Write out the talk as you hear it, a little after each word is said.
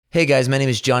Hey guys, my name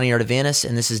is Johnny Artavanis,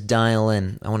 and this is Dial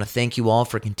In. I want to thank you all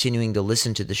for continuing to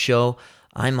listen to the show.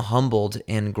 I'm humbled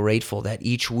and grateful that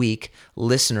each week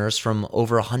listeners from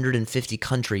over 150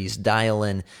 countries dial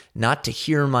in, not to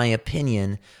hear my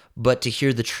opinion, but to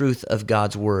hear the truth of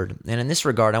God's word. And in this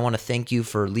regard, I want to thank you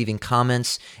for leaving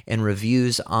comments and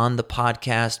reviews on the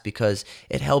podcast because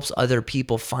it helps other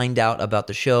people find out about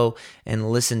the show and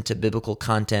listen to biblical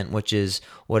content, which is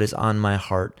what is on my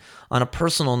heart. On a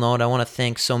personal note, I want to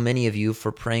thank so many of you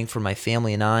for praying for my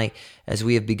family and I as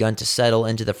we have begun to settle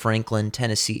into the Franklin,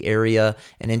 Tennessee area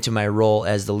and into my role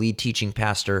as the lead teaching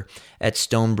pastor at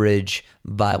Stonebridge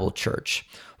Bible Church.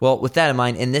 Well, with that in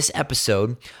mind, in this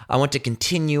episode, I want to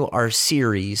continue our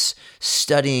series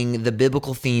studying the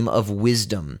biblical theme of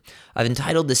wisdom. I've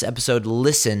entitled this episode,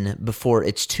 Listen Before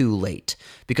It's Too Late,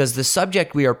 because the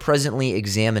subject we are presently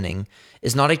examining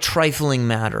is not a trifling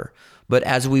matter, but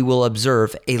as we will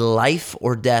observe, a life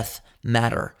or death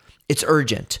matter. It's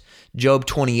urgent. Job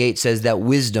 28 says that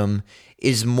wisdom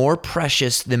is more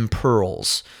precious than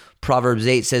pearls. Proverbs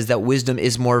 8 says that wisdom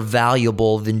is more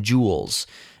valuable than jewels.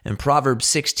 And Proverbs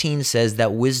 16 says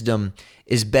that wisdom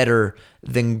is better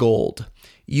than gold.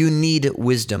 You need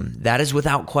wisdom. That is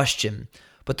without question.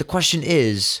 But the question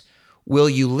is, will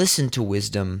you listen to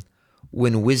wisdom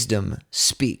when wisdom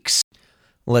speaks?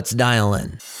 Let's dial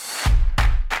in.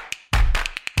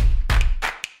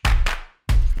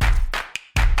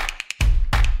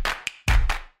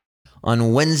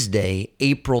 On Wednesday,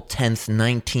 April 10th,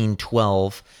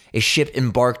 1912, a ship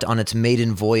embarked on its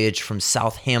maiden voyage from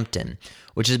Southampton,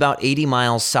 which is about 80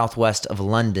 miles southwest of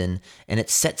London, and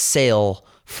it set sail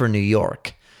for New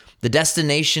York. The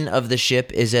destination of the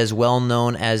ship is as well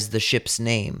known as the ship's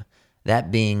name,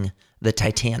 that being the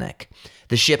Titanic.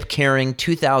 The ship, carrying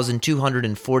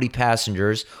 2,240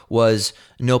 passengers, was,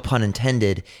 no pun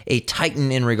intended, a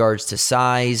titan in regards to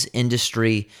size,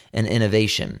 industry, and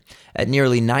innovation. At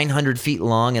nearly 900 feet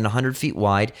long and 100 feet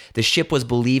wide, the ship was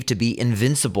believed to be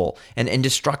invincible and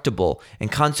indestructible,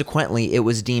 and consequently it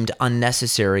was deemed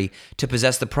unnecessary to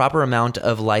possess the proper amount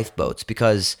of lifeboats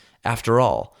because, after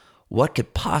all, what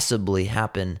could possibly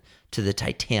happen to the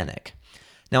Titanic?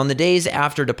 Now, in the days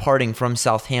after departing from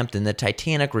Southampton, the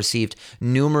Titanic received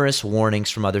numerous warnings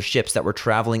from other ships that were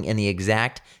traveling in the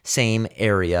exact same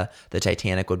area the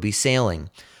Titanic would be sailing.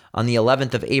 On the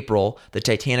 11th of April, the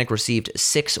Titanic received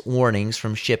 6 warnings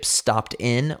from ships stopped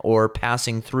in or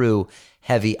passing through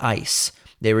heavy ice.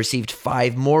 They received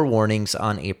 5 more warnings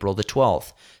on April the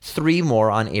 12th, 3 more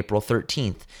on April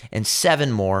 13th, and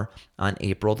 7 more on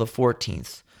April the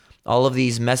 14th. All of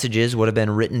these messages would have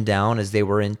been written down as they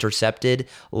were intercepted,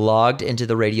 logged into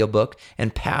the radio book,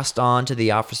 and passed on to the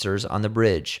officers on the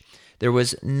bridge. There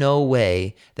was no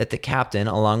way that the captain,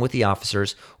 along with the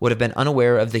officers, would have been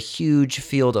unaware of the huge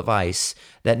field of ice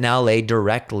that now lay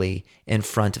directly in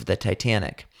front of the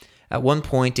Titanic. At one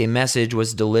point, a message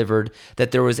was delivered that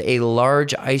there was a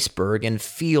large iceberg and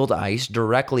field ice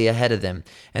directly ahead of them,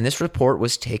 and this report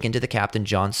was taken to the captain,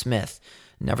 John Smith.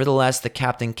 Nevertheless, the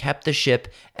captain kept the ship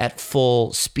at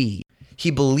full speed.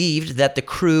 He believed that the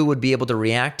crew would be able to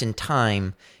react in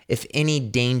time if any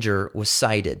danger was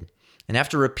sighted. And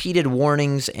after repeated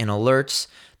warnings and alerts,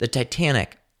 the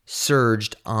Titanic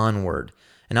surged onward.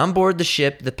 And on board the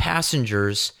ship, the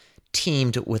passengers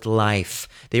teemed with life.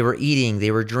 They were eating,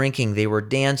 they were drinking, they were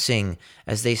dancing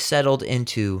as they settled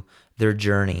into their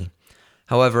journey.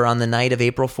 However, on the night of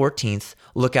April 14th,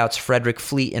 lookouts Frederick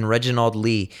Fleet and Reginald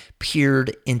Lee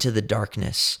peered into the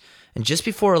darkness. And just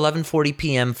before 11:40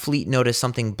 p.m., Fleet noticed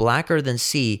something blacker than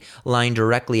sea lying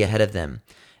directly ahead of them.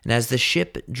 And as the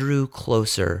ship drew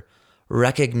closer,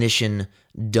 recognition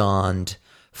dawned.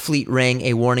 Fleet rang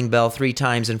a warning bell 3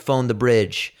 times and phoned the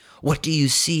bridge. "What do you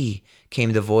see?"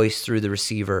 came the voice through the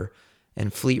receiver.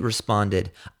 And Fleet responded,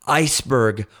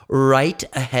 "Iceberg right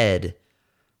ahead."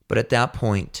 But at that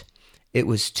point, it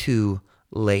was too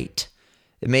late.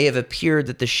 It may have appeared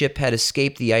that the ship had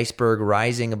escaped the iceberg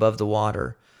rising above the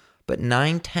water, but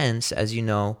 9/10, as you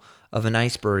know, of an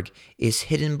iceberg is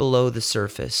hidden below the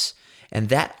surface, and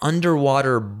that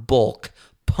underwater bulk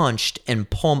punched and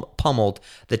pummeled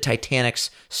the Titanic's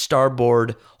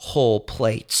starboard hull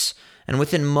plates. And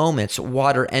within moments,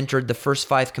 water entered the first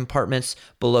 5 compartments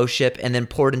below ship and then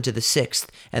poured into the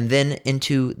 6th and then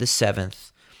into the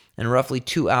 7th. And roughly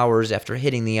 2 hours after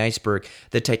hitting the iceberg,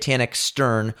 the Titanic's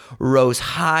stern rose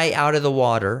high out of the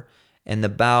water and the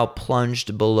bow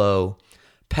plunged below.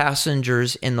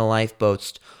 Passengers in the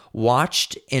lifeboats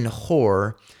watched in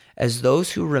horror as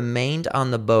those who remained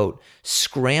on the boat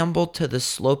scrambled to the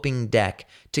sloping deck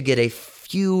to get a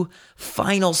few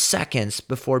final seconds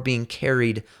before being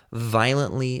carried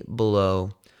violently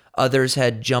below. Others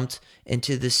had jumped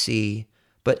into the sea,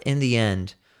 but in the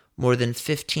end, more than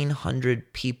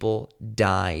 1,500 people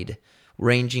died,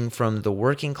 ranging from the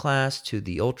working class to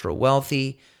the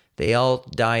ultra-wealthy. They all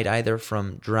died either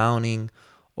from drowning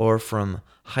or from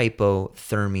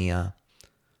hypothermia.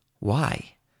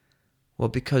 Why? Well,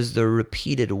 because the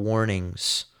repeated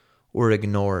warnings were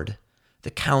ignored.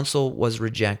 The counsel was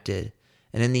rejected.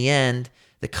 And in the end,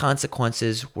 the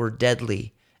consequences were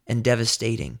deadly and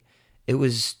devastating. It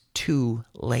was too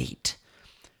late.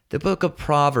 The book of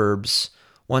Proverbs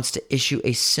wants to issue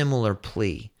a similar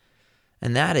plea,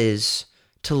 and that is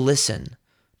to listen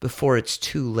before it's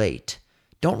too late.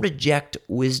 Don't reject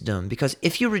wisdom, because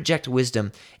if you reject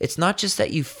wisdom, it's not just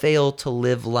that you fail to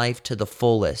live life to the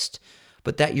fullest,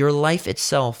 but that your life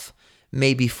itself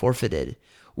may be forfeited.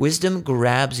 Wisdom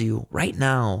grabs you right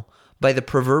now by the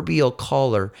proverbial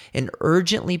collar and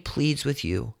urgently pleads with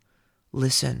you,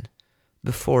 listen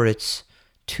before it's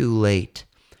too late.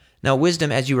 Now,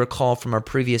 wisdom, as you recall from our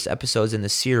previous episodes in the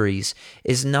series,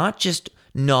 is not just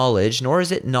knowledge, nor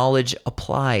is it knowledge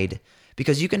applied,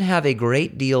 because you can have a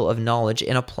great deal of knowledge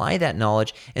and apply that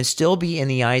knowledge and still be, in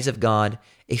the eyes of God,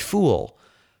 a fool.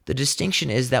 The distinction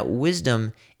is that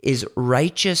wisdom is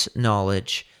righteous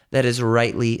knowledge that is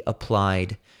rightly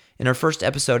applied. In our first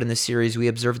episode in the series, we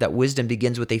observed that wisdom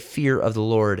begins with a fear of the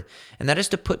Lord, and that is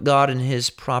to put God in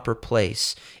his proper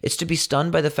place. It's to be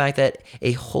stunned by the fact that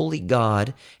a holy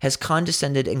God has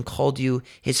condescended and called you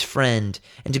his friend,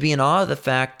 and to be in awe of the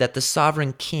fact that the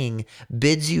sovereign king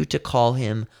bids you to call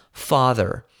him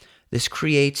Father. This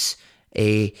creates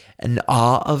an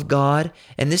awe of God,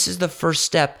 and this is the first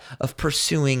step of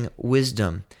pursuing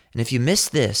wisdom. And if you miss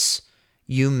this,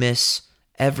 you miss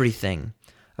everything.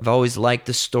 I've always liked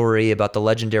the story about the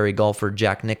legendary golfer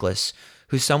Jack Nicklaus,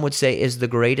 who some would say is the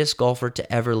greatest golfer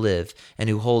to ever live and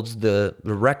who holds the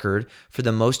record for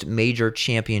the most major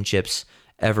championships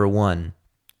ever won.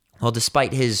 Well,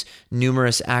 despite his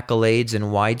numerous accolades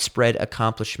and widespread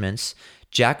accomplishments,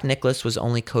 Jack Nicklaus was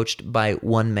only coached by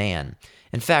one man.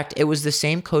 In fact, it was the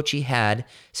same coach he had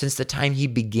since the time he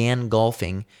began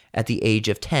golfing at the age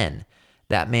of 10.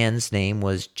 That man's name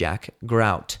was Jack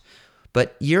Grout.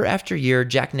 But year after year,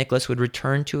 Jack Nicklaus would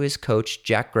return to his coach,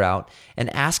 Jack Grout, and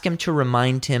ask him to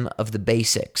remind him of the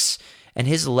basics. And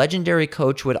his legendary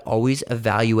coach would always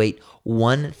evaluate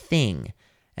one thing,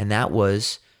 and that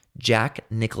was Jack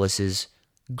Nicklaus's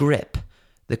grip.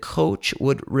 The coach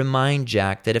would remind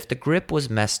Jack that if the grip was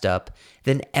messed up,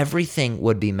 then everything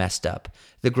would be messed up.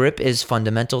 The grip is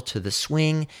fundamental to the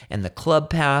swing and the club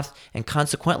path, and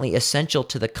consequently essential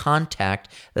to the contact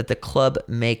that the club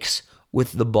makes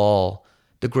with the ball.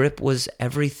 The grip was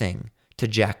everything to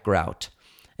Jack Grout.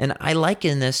 And I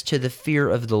liken this to the fear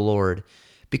of the Lord,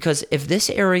 because if this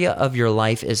area of your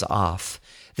life is off,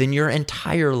 then your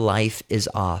entire life is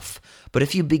off. But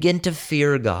if you begin to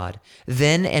fear God,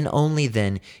 then and only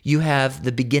then you have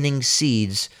the beginning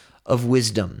seeds of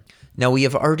wisdom. Now, we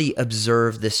have already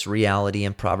observed this reality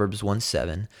in Proverbs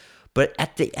 1:7, but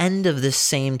at the end of this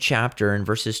same chapter, in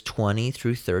verses 20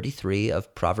 through 33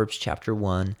 of Proverbs chapter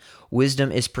 1,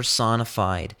 wisdom is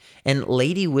personified, and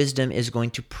Lady Wisdom is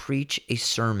going to preach a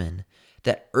sermon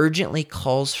that urgently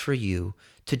calls for you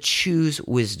to choose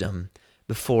wisdom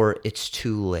before it's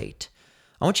too late.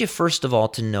 I want you first of all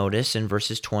to notice in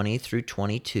verses 20 through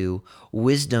 22,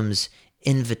 wisdom's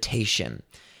invitation.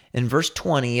 In verse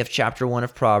 20 of chapter 1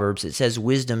 of Proverbs, it says,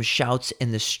 wisdom shouts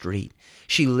in the street.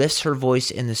 She lifts her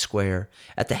voice in the square.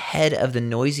 At the head of the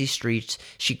noisy streets,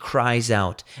 she cries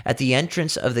out. At the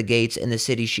entrance of the gates in the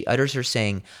city, she utters her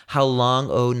saying, how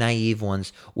long, O naive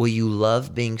ones, will you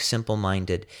love being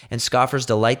simple-minded? And scoffers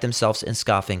delight themselves in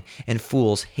scoffing, and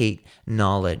fools hate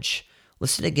knowledge.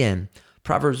 Listen again.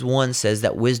 Proverbs 1 says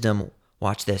that wisdom,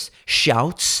 watch this,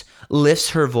 shouts,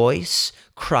 lifts her voice,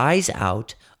 cries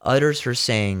out, utters her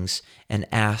sayings, and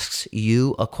asks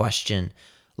you a question.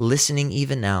 Listening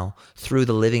even now through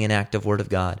the living and active Word of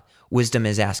God, wisdom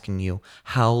is asking you,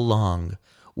 how long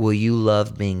will you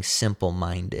love being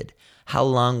simple-minded? How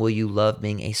long will you love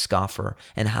being a scoffer?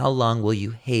 And how long will you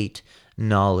hate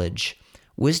knowledge?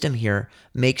 Wisdom here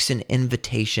makes an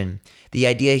invitation. The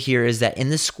idea here is that in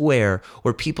the square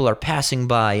where people are passing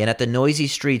by and at the noisy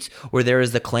streets where there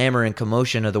is the clamor and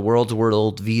commotion of the world's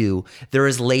world view, there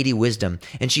is Lady Wisdom,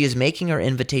 and she is making her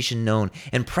invitation known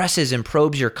and presses and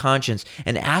probes your conscience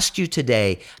and asks you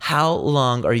today, how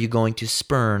long are you going to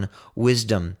spurn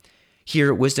wisdom?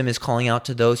 Here, wisdom is calling out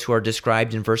to those who are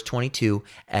described in verse 22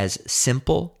 as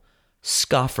simple,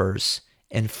 scoffers,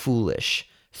 and foolish.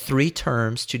 3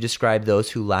 terms to describe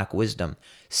those who lack wisdom: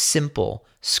 simple,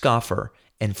 scoffer,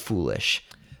 and foolish.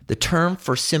 The term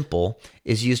for simple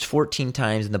is used 14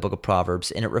 times in the book of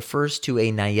Proverbs, and it refers to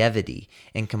a naivety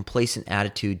and complacent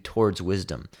attitude towards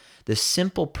wisdom. The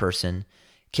simple person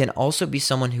can also be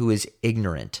someone who is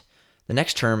ignorant. The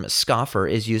next term, scoffer,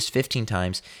 is used 15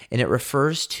 times, and it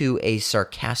refers to a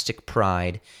sarcastic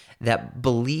pride that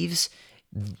believes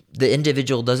the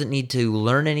individual doesn't need to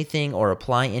learn anything or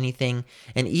apply anything.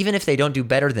 And even if they don't do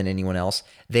better than anyone else,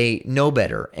 they know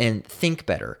better and think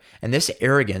better. And this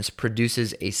arrogance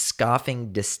produces a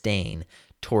scoffing disdain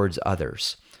towards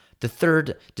others. The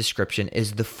third description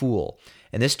is the fool.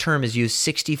 And this term is used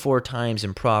 64 times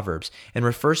in Proverbs and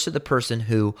refers to the person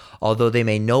who, although they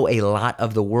may know a lot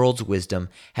of the world's wisdom,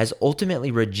 has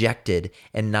ultimately rejected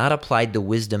and not applied the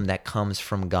wisdom that comes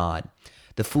from God.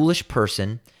 The foolish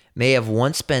person may have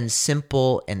once been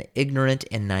simple and ignorant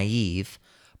and naive,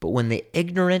 but when the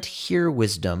ignorant hear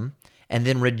wisdom and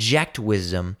then reject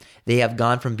wisdom, they have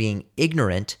gone from being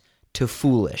ignorant to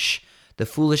foolish. The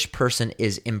foolish person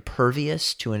is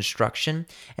impervious to instruction,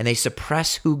 and they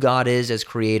suppress who God is as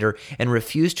creator and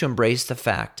refuse to embrace the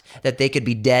fact that they could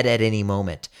be dead at any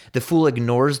moment. The fool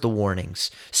ignores the warnings,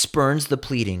 spurns the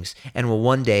pleadings, and will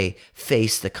one day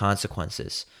face the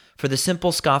consequences. For the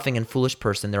simple, scoffing, and foolish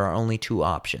person, there are only two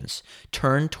options: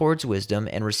 turn towards wisdom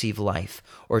and receive life,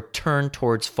 or turn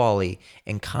towards folly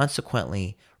and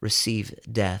consequently receive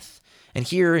death. And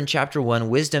here in chapter 1,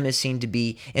 wisdom is seen to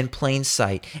be in plain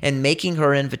sight and making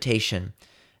her invitation.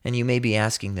 And you may be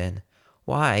asking then,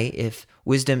 why, if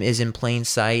wisdom is in plain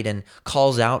sight and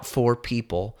calls out for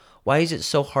people, why is it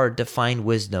so hard to find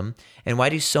wisdom? And why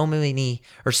do so many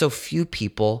or so few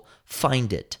people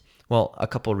find it? Well, a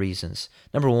couple reasons.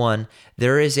 Number one,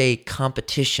 there is a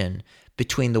competition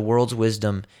between the world's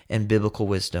wisdom and biblical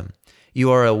wisdom. You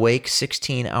are awake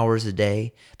 16 hours a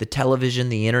day. The television,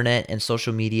 the internet, and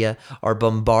social media are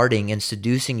bombarding and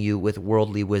seducing you with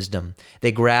worldly wisdom.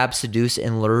 They grab, seduce,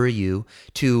 and lure you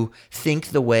to think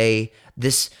the way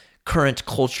this current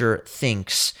culture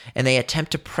thinks, and they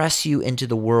attempt to press you into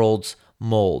the world's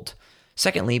mold.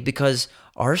 Secondly, because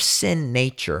our sin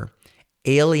nature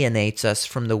alienates us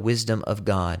from the wisdom of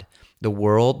God. The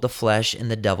world, the flesh,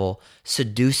 and the devil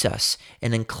seduce us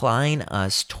and incline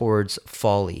us towards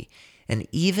folly. And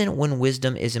even when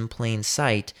wisdom is in plain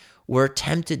sight, we're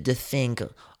tempted to think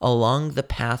along the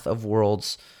path of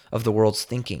the world's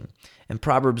thinking. In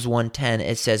Proverbs 1:10,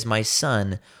 it says, "My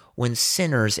son, when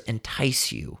sinners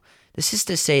entice you." This is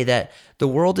to say that the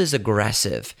world is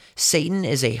aggressive, Satan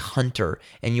is a hunter,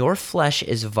 and your flesh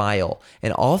is vile,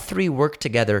 and all three work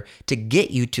together to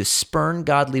get you to spurn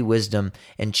godly wisdom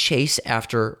and chase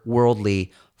after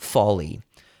worldly folly.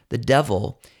 The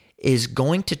devil is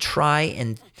going to try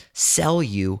and sell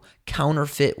you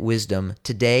counterfeit wisdom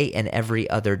today and every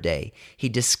other day. He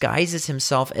disguises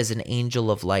himself as an angel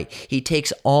of light. He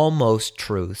takes almost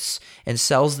truths and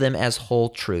sells them as whole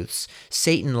truths.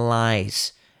 Satan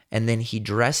lies, and then he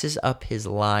dresses up his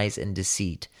lies and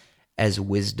deceit as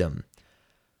wisdom.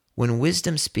 When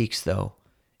wisdom speaks, though,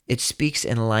 it speaks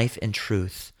in life and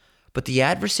truth. But the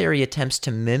adversary attempts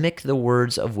to mimic the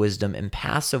words of wisdom and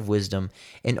paths of wisdom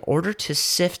in order to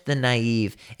sift the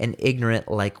naive and ignorant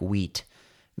like wheat.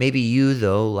 Maybe you,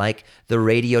 though, like the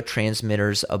radio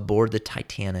transmitters aboard the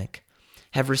Titanic,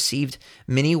 have received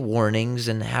many warnings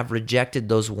and have rejected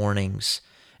those warnings.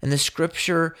 And the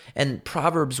scripture and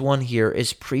Proverbs 1 here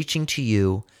is preaching to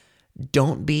you,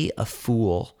 don't be a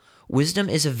fool. Wisdom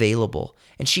is available,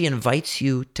 and she invites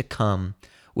you to come.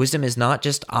 Wisdom is not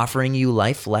just offering you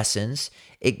life lessons,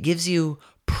 it gives you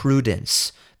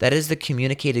prudence. That is the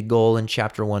communicated goal in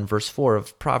chapter 1, verse 4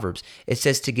 of Proverbs. It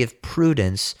says to give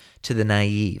prudence to the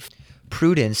naive.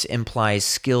 Prudence implies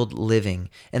skilled living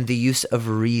and the use of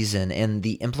reason and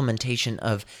the implementation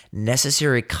of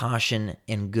necessary caution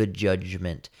and good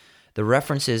judgment. The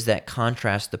references that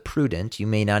contrast the prudent, you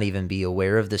may not even be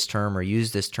aware of this term or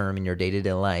use this term in your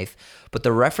day-to-day life, but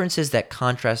the references that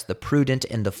contrast the prudent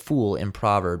and the fool in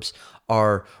Proverbs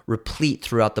are replete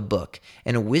throughout the book,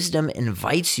 and wisdom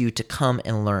invites you to come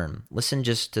and learn. Listen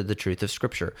just to the truth of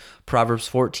Scripture. Proverbs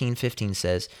 14:15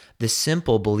 says, "The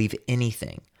simple believe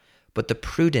anything, but the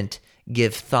prudent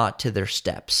give thought to their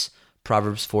steps."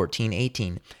 Proverbs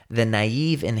 14:18, "The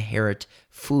naive inherit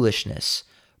foolishness,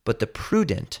 but the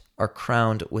prudent are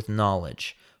crowned with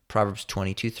knowledge." Proverbs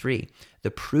 22:3,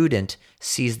 "The prudent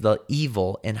sees the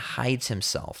evil and hides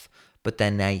himself, but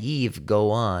the naive go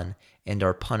on and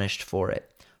are punished for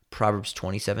it." Proverbs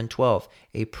 27:12,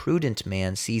 "A prudent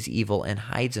man sees evil and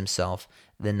hides himself,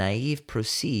 the naive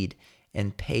proceed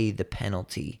and pay the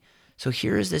penalty." So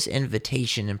here is this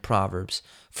invitation in Proverbs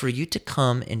for you to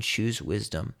come and choose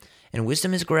wisdom. And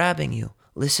wisdom is grabbing you.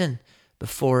 Listen,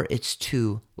 before it's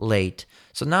too late.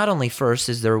 So not only first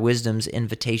is there wisdom's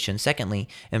invitation, secondly,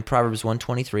 in Proverbs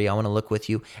 1:23, I want to look with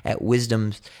you at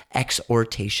wisdom's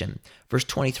exhortation. Verse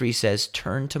 23 says,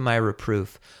 "Turn to my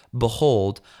reproof.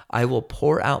 Behold, I will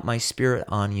pour out my spirit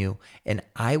on you, and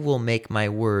I will make my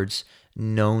words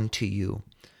known to you."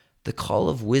 The call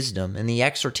of wisdom and the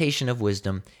exhortation of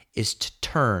wisdom is to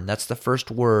turn. That's the first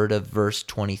word of verse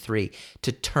 23,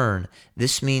 to turn.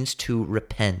 This means to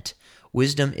repent.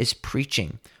 Wisdom is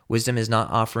preaching. Wisdom is not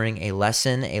offering a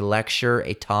lesson, a lecture,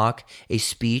 a talk, a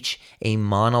speech, a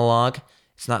monologue.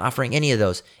 It's not offering any of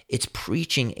those. It's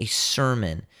preaching a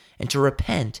sermon. And to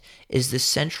repent is the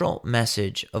central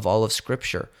message of all of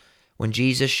Scripture. When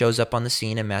Jesus shows up on the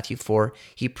scene in Matthew 4,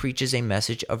 he preaches a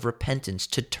message of repentance,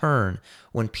 to turn.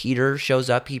 When Peter shows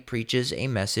up, he preaches a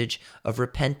message of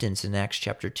repentance in Acts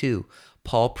chapter 2.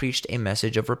 Paul preached a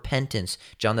message of repentance.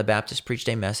 John the Baptist preached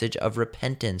a message of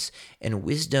repentance. And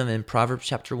wisdom in Proverbs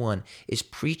chapter 1 is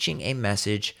preaching a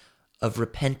message of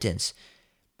repentance.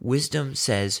 Wisdom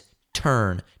says,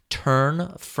 turn.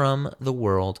 Turn from the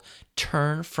world,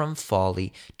 turn from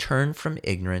folly, turn from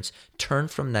ignorance, turn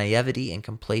from naivety and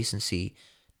complacency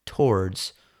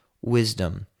towards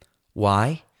wisdom.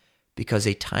 Why? Because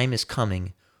a time is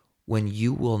coming when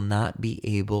you will not be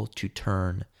able to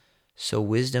turn. So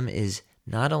wisdom is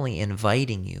not only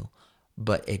inviting you,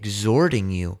 but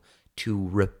exhorting you to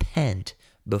repent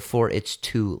before it's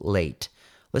too late.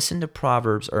 Listen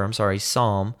to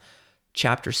Psalm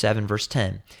chapter 7, verse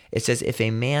 10. It says, "If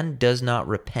a man does not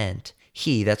repent,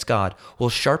 he," that's God, "will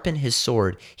sharpen his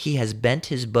sword. He has bent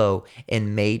his bow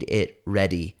and made it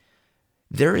ready."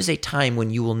 There is a time when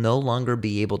you will no longer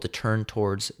be able to turn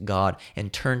towards God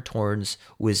and turn towards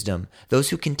wisdom. Those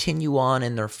who continue on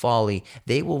in their folly,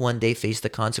 they will one day face the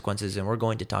consequences, and we're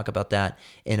going to talk about that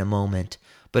in a moment.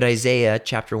 But Isaiah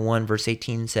chapter 1 verse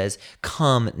 18 says,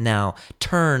 "Come now,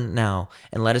 turn now,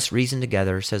 and let us reason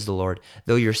together, says the Lord.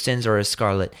 Though your sins are as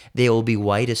scarlet, they will be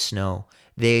white as snow.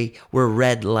 They were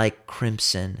red like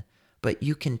crimson." But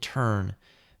you can turn.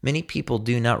 Many people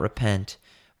do not repent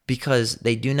because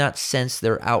they do not sense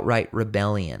their outright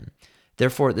rebellion.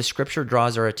 Therefore, the scripture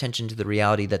draws our attention to the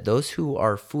reality that those who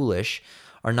are foolish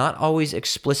are not always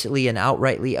explicitly and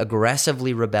outrightly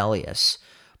aggressively rebellious,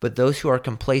 but those who are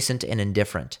complacent and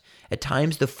indifferent. At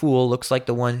times, the fool looks like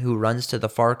the one who runs to the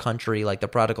far country like the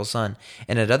prodigal son,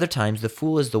 and at other times, the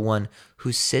fool is the one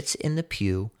who sits in the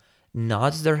pew,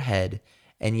 nods their head,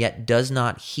 and yet does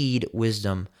not heed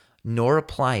wisdom, nor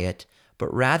apply it,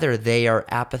 but rather they are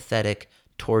apathetic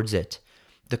towards it.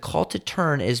 The call to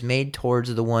turn is made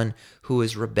towards the one who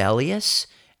is rebellious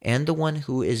and the one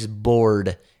who is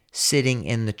bored sitting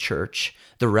in the church.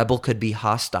 The rebel could be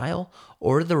hostile,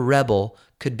 or the rebel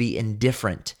could be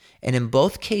indifferent. And in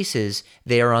both cases,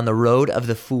 they are on the road of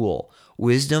the fool.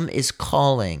 Wisdom is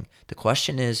calling. The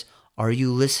question is, are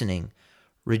you listening?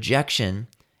 Rejection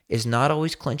is not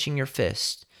always clenching your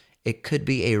fist. It could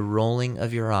be a rolling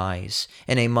of your eyes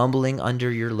and a mumbling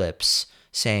under your lips,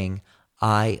 saying,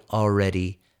 "I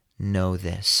already know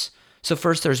this." So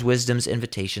first, there's wisdom's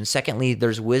invitation. Secondly,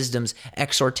 there's wisdom's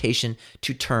exhortation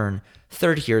to turn.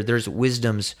 Third here, there's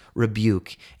wisdom's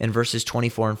rebuke. In verses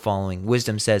 24 and following,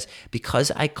 wisdom says,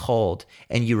 "Because I called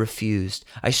and you refused,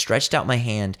 I stretched out my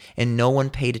hand and no one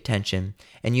paid attention,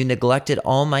 and you neglected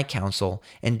all my counsel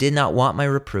and did not want my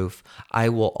reproof, I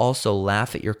will also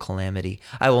laugh at your calamity.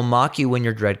 I will mock you when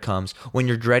your dread comes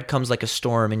like a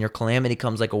storm and your calamity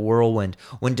comes like a whirlwind,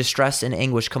 when distress and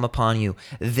anguish come upon you.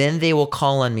 Then they will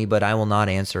call on me, but I will not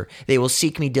answer. They will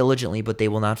seek me diligently, but they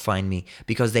will not find me,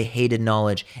 because they hated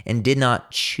knowledge and did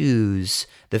not choose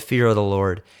the fear of the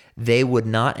Lord. They would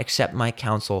not accept my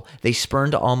counsel. They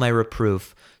spurned all my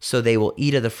reproof. So they will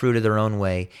eat of the fruit of their own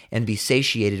way and be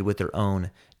satiated with their own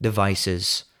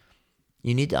devices."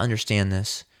 You need to understand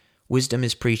this. Wisdom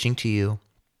is preaching to you.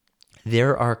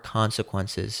 There are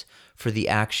consequences for the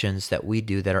actions that we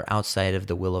do that are outside of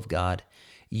the will of God.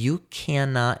 You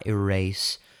cannot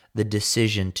erase the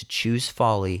decision to choose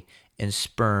folly and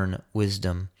spurn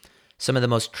wisdom. Some of the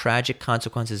most tragic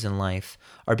consequences in life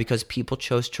are because people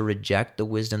chose to reject the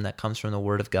wisdom that comes from the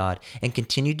Word of God and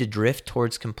continued to drift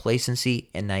towards complacency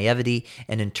and naivety,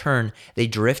 and in turn, they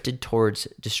drifted towards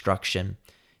destruction.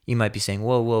 You might be saying,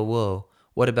 whoa, whoa, whoa,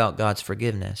 what about God's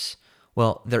forgiveness?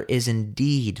 Well, there is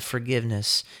indeed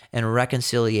forgiveness and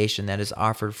reconciliation that is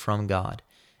offered from God.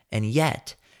 And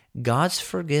yet, God's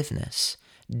forgiveness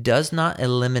does not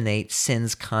eliminate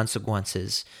sin's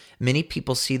consequences. Many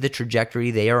people see the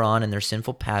trajectory they are on in their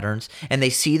sinful patterns, and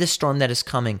they see the storm that is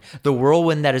coming, the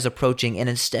whirlwind that is approaching, and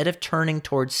instead of turning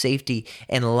towards safety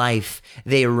and life,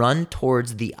 they run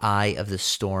towards the eye of the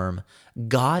storm.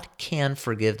 God can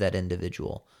forgive that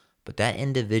individual, but that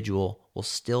individual will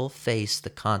still face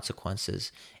the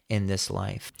consequences in this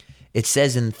life. It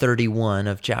says in 31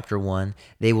 of chapter 1,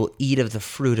 they will eat of the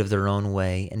fruit of their own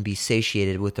way and be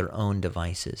satiated with their own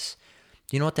devices.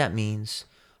 Do you know what that means?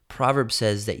 Proverbs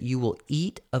says that you will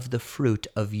eat of the fruit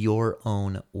of your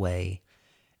own way.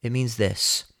 It means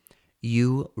this: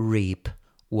 you reap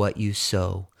what you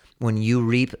sow. When you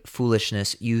reap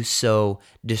foolishness, you sow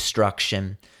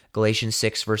destruction. Galatians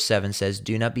 6 verse 7 says,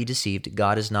 "Do not be deceived,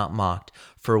 God is not mocked,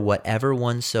 for whatever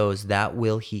one sows, that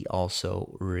will he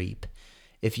also reap."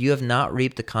 If you have not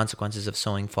reaped the consequences of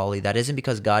sowing folly, that isn't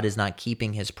because God is not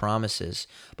keeping his promises,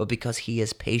 but because he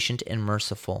is patient and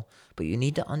merciful. But you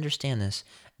need to understand this.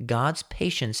 God's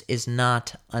patience is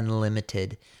not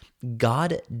unlimited.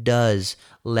 God does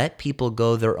let people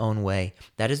go their own way.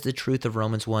 That is the truth of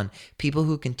Romans 1. People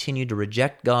who continue to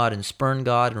reject God and spurn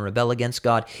God and rebel against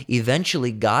God,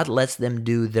 eventually God lets them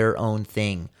do their own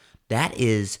thing. That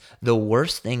is the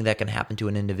worst thing that can happen to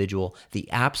an individual, the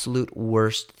absolute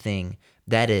worst thing.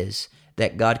 That is,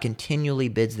 that God continually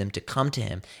bids them to come to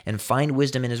him and find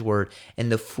wisdom in his word.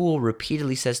 And the fool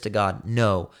repeatedly says to God,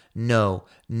 no, no,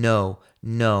 no,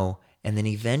 no. And then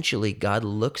eventually God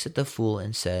looks at the fool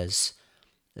and says,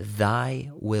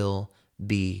 "Thy will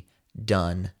be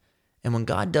done." And when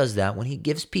God does that, when he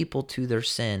gives people to their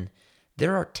sin,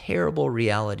 there are terrible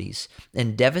realities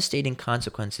and devastating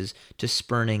consequences to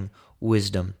spurning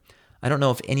wisdom. I don't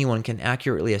know if anyone can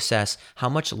accurately assess how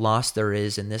much loss there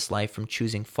is in this life from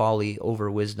choosing folly over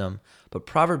wisdom, but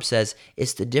Proverbs says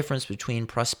it's the difference between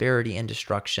prosperity and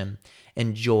destruction,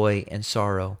 and joy and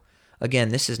sorrow. Again,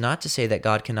 this is not to say that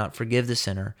God cannot forgive the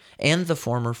sinner and the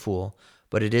former fool,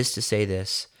 but it is to say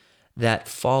this, that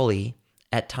folly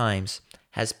at times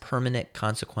has permanent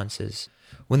consequences.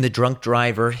 When the drunk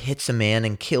driver hits a man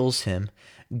and kills him,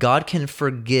 God can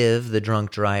forgive the drunk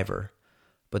driver,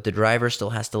 but the driver still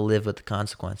has to live with the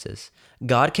consequences.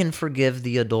 God can forgive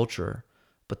the adulterer,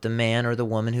 but the man or the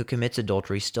woman who commits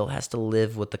adultery still has to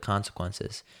live with the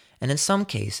consequences. And in some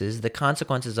cases, the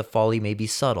consequences of folly may be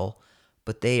subtle,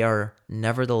 but they are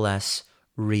nevertheless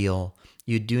real.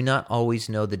 You do not always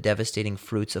know the devastating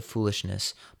fruits of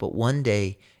foolishness, but one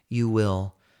day you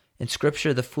will. In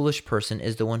Scripture, the foolish person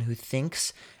is the one who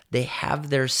thinks they have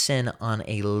their sin on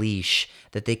a leash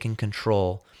that they can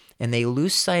control. And they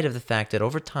lose sight of the fact that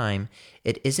over time,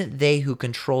 it isn't they who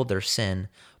control their sin,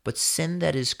 but sin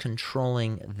that is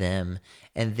controlling them.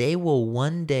 And they will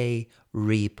one day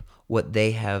reap what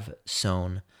they have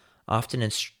sown. Often in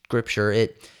Scripture,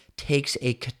 it takes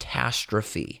a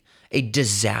catastrophe, a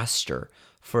disaster,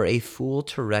 for a fool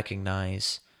to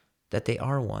recognize that they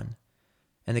are one.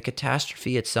 And the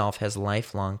catastrophe itself has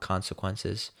lifelong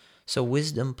consequences. So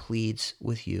wisdom pleads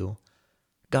with you.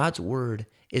 God's word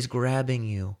is grabbing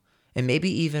you, and maybe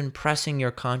even pressing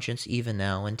your conscience even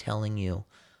now and telling you,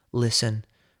 listen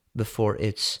before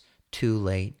it's too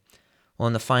late. Well,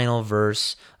 in the final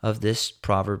verse of this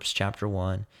Proverbs chapter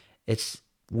 1, it's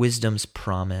wisdom's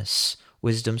promise.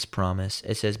 Wisdom's promise.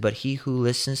 It says, "But he who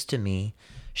listens to me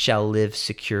shall live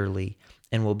securely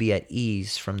and will be at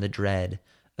ease from the dread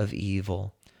of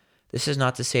evil." This is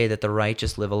not to say that the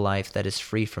righteous live a life that is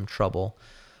free from trouble,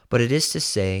 but it is to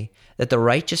say that the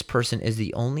righteous person is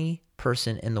the only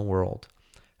person in the world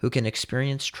who can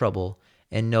experience trouble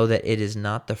and know that it is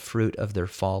not the fruit of their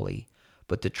folly,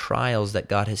 but the trials that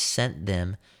God has sent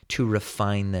them to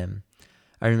refine them.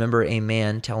 I remember a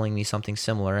man telling me something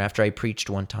similar after I preached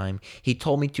one time. He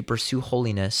told me to pursue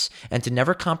holiness and to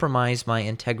never compromise my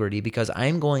integrity because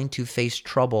I'm going to face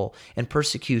trouble and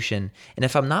persecution. And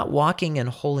if I'm not walking in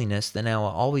holiness, then I will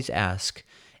always ask,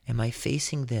 am I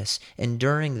facing this,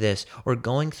 enduring this, or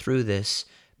going through this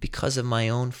because of my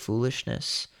own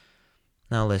foolishness?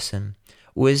 Now listen,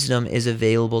 wisdom is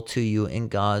available to you in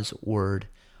God's word.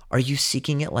 Are you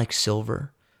seeking it like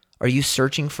silver? Are you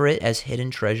searching for it as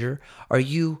hidden treasure? Are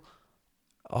you,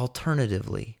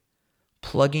 alternatively,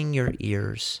 plugging your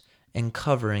ears and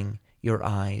covering your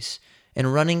eyes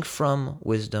and running from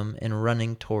wisdom and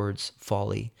running towards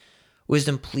folly?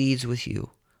 Wisdom pleads with you.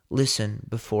 Listen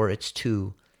before it's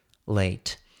too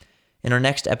late. In our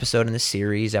next episode in the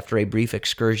series, after a brief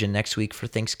excursion next week for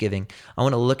Thanksgiving, I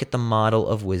want to look at the model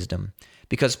of wisdom,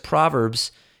 because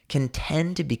Proverbs can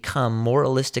tend to become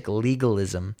moralistic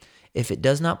legalism if it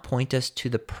does not point us to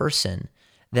the person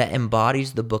that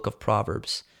embodies the book of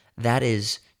Proverbs. That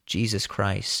is Jesus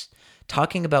Christ.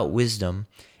 Talking about wisdom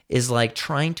is like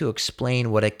trying to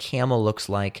explain what a camel looks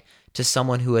like to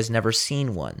someone who has never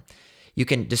seen one. You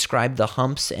can describe the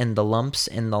humps and the lumps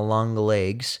and the long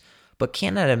legs, but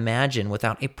cannot imagine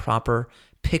without a proper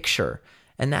picture.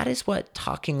 And that is what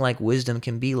talking like wisdom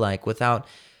can be like without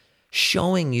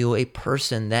showing you a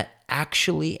person that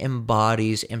actually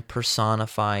embodies and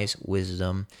personifies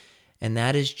wisdom. And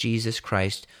that is Jesus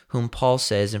Christ, whom Paul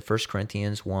says in 1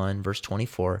 Corinthians 1, verse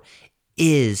 24,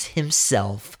 is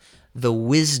himself the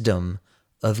wisdom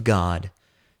of God.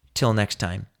 Till next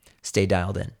time, stay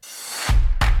dialed in.